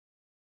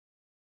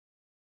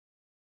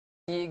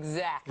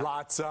Exactly.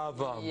 Lots of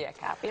them. Yeah,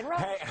 copy and roll.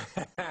 Hey,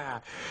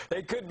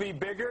 it could be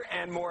bigger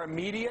and more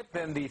immediate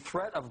than the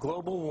threat of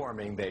global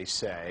warming, they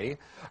say.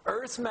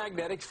 Earth's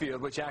magnetic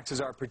field, which acts as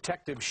our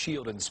protective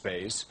shield in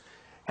space,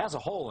 has a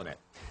hole in it.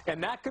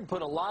 And that could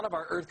put a lot of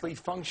our earthly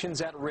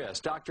functions at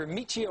risk. Dr.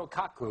 Michio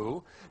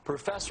Kaku,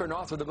 professor and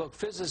author of the book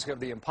Physics of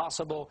the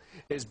Impossible,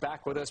 is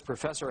back with us.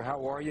 Professor,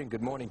 how are you? And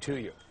good morning to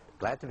you.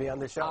 Glad to be on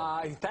the show.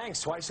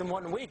 Thanks. Twice in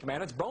 1 week,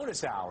 man. It's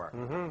bonus hour.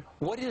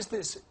 What is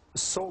this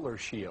solar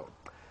shield?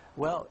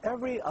 Well,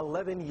 every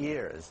 11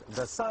 years,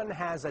 the sun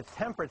has a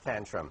temper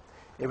tantrum.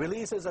 It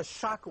releases a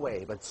shock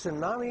wave, a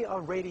tsunami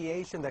of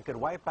radiation that could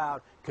wipe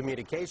out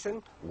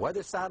communication,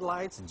 weather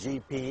satellites,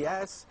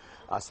 GPS,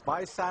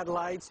 spy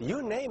satellites,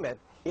 you name it.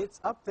 It's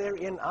up there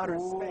in outer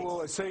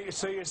space.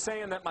 So you're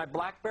saying that my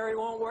BlackBerry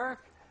won't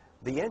work?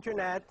 The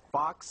internet,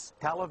 Fox,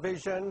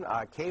 television,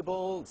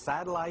 cable,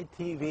 satellite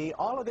TV,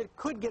 all of it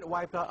could get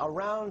wiped out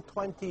around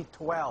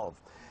 2012.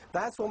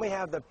 That's when we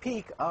have the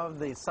peak of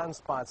the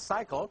sunspot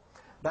cycle.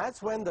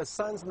 That's when the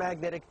sun's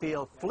magnetic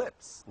field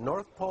flips.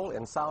 North Pole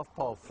and South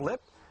Pole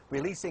flip,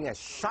 releasing a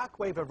shock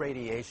wave of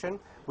radiation,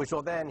 which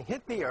will then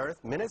hit the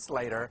Earth minutes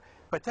later,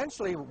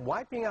 potentially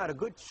wiping out a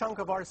good chunk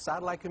of our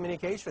satellite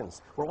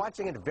communications. We're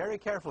watching it very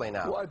carefully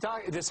now. Well,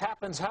 Doc, this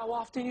happens how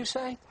often, you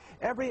say?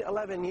 Every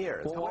 11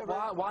 years. Well,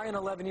 However, why an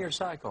 11-year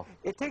cycle?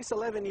 It takes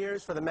 11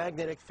 years for the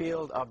magnetic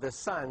field of the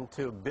sun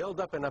to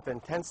build up enough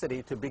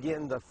intensity to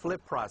begin the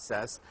flip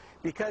process,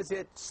 because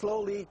it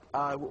slowly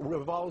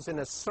revolves in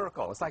a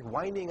circle. It's like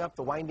winding up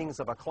the windings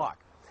of a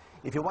clock.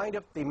 If you wind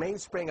up the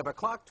mainspring of a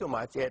clock too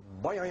much, it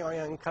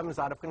boing, comes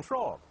out of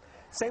control.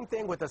 Same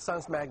thing with the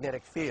sun's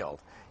magnetic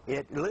field.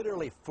 It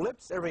literally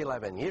flips every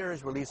 11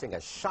 years, releasing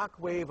a shock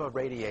wave of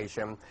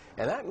radiation.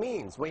 And that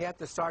means we have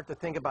to start to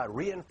think about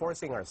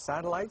reinforcing our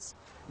satellites,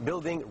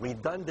 building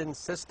redundant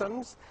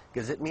systems,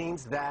 because it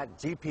means that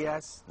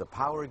GPS, the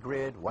power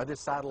grid, weather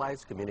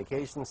satellites,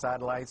 communication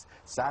satellites,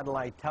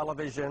 satellite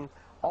television,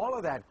 all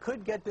of that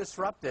could get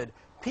disrupted,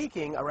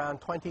 peaking around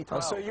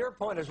 2012. So your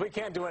point is we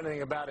can't do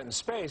anything about it in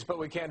space, but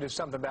we can do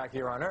something back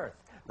here on Earth.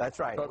 That's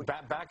right. But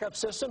backup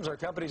systems, are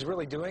companies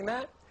really doing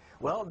that?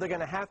 Well, they're going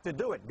to have to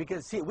do it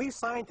because, see, we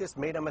scientists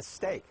made a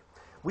mistake.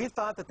 We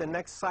thought that the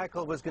next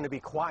cycle was going to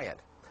be quiet.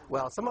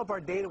 Well, some of our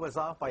data was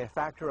off by a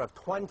factor of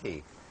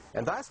 20,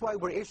 and that's why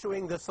we're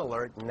issuing this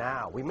alert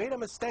now. We made a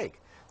mistake.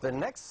 The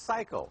next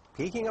cycle,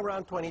 peaking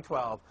around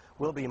 2012,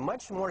 will be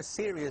much more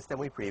serious than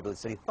we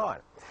previously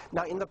thought.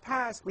 Now, in the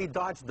past, we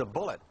dodged the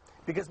bullet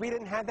because we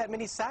didn't have that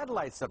many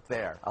satellites up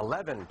there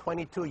 11,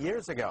 22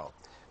 years ago.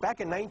 Back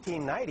in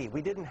 1990,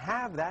 we didn't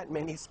have that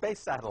many space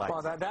satellites.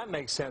 Well, that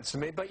makes sense to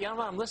me. But, you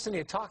know, I'm listening to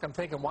you talk, I'm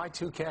thinking, why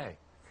 2K?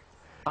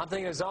 I'm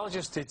thinking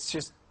it's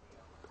just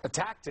a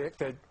tactic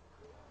that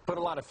put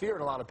a lot of fear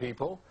in a lot of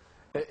people.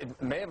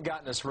 It may have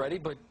gotten us ready,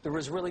 but there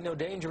was really no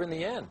danger in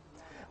the end.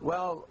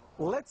 Well,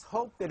 let's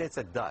hope that it's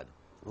a dud.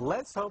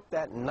 Let's hope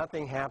that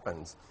nothing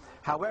happens.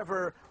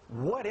 However,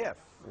 what if?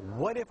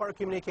 What if our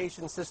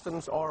communication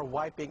systems are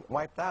wiped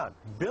out?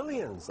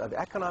 Billions of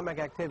economic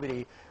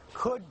activity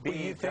could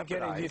be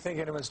jeopardized. Do you think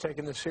anyone's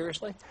taking this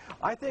seriously?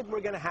 I think we're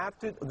going to have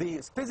to.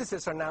 The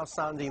physicists are now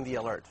sounding the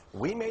alert.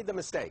 We made the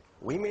mistake.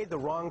 We made the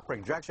wrong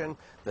projection.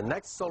 The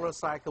next solar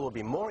cycle will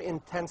be more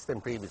intense than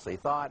previously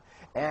thought.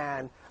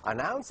 And an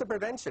ounce of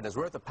prevention is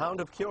worth a pound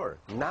of cure.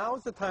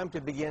 Now's the time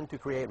to begin to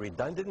create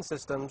redundant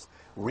systems,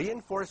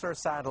 reinforce our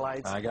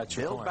satellites,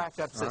 build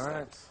backup systems. All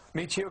right.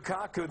 Michio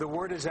Kaku, the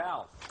word is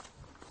out.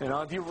 You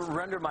know, if you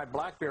render my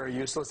BlackBerry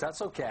useless,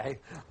 that's okay.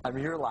 I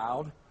mean, you're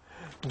allowed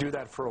to do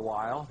that for a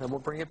while, and we'll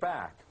bring it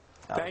back.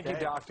 Okay. Thank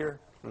you, Doctor.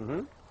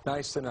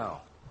 Nice to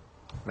know.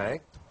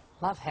 Meg?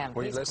 Love him.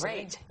 Were you He's listening?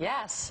 great.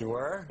 Yes. You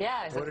were?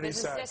 Yeah. What did he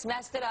say? Just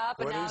messed it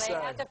up, and now they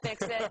have to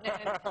fix it.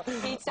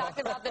 And he talked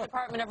about the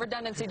Department of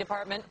Redundancy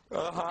department.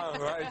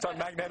 Right. It's on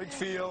magnetic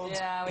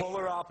fields,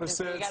 polar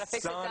opposites, you gotta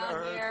fix sun, it down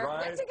Earth, here.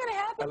 right? When's it going to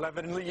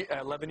happen?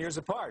 11 years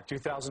apart.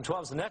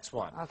 2012 is the next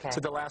one. Okay. So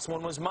the last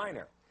one was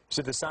minor.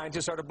 So the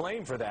scientists are to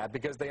blame for that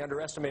because they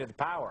underestimated the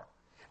power.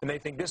 And they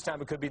think this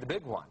time it could be the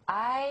big one.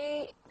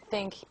 I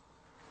think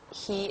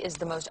he is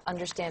the most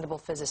understandable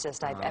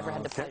physicist I've ever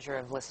had the pleasure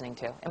of listening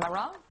to. Am I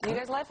wrong? Do you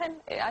guys love him?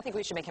 I think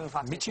we should make him a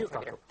Fox News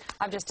contributor.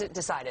 I've just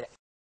decided it.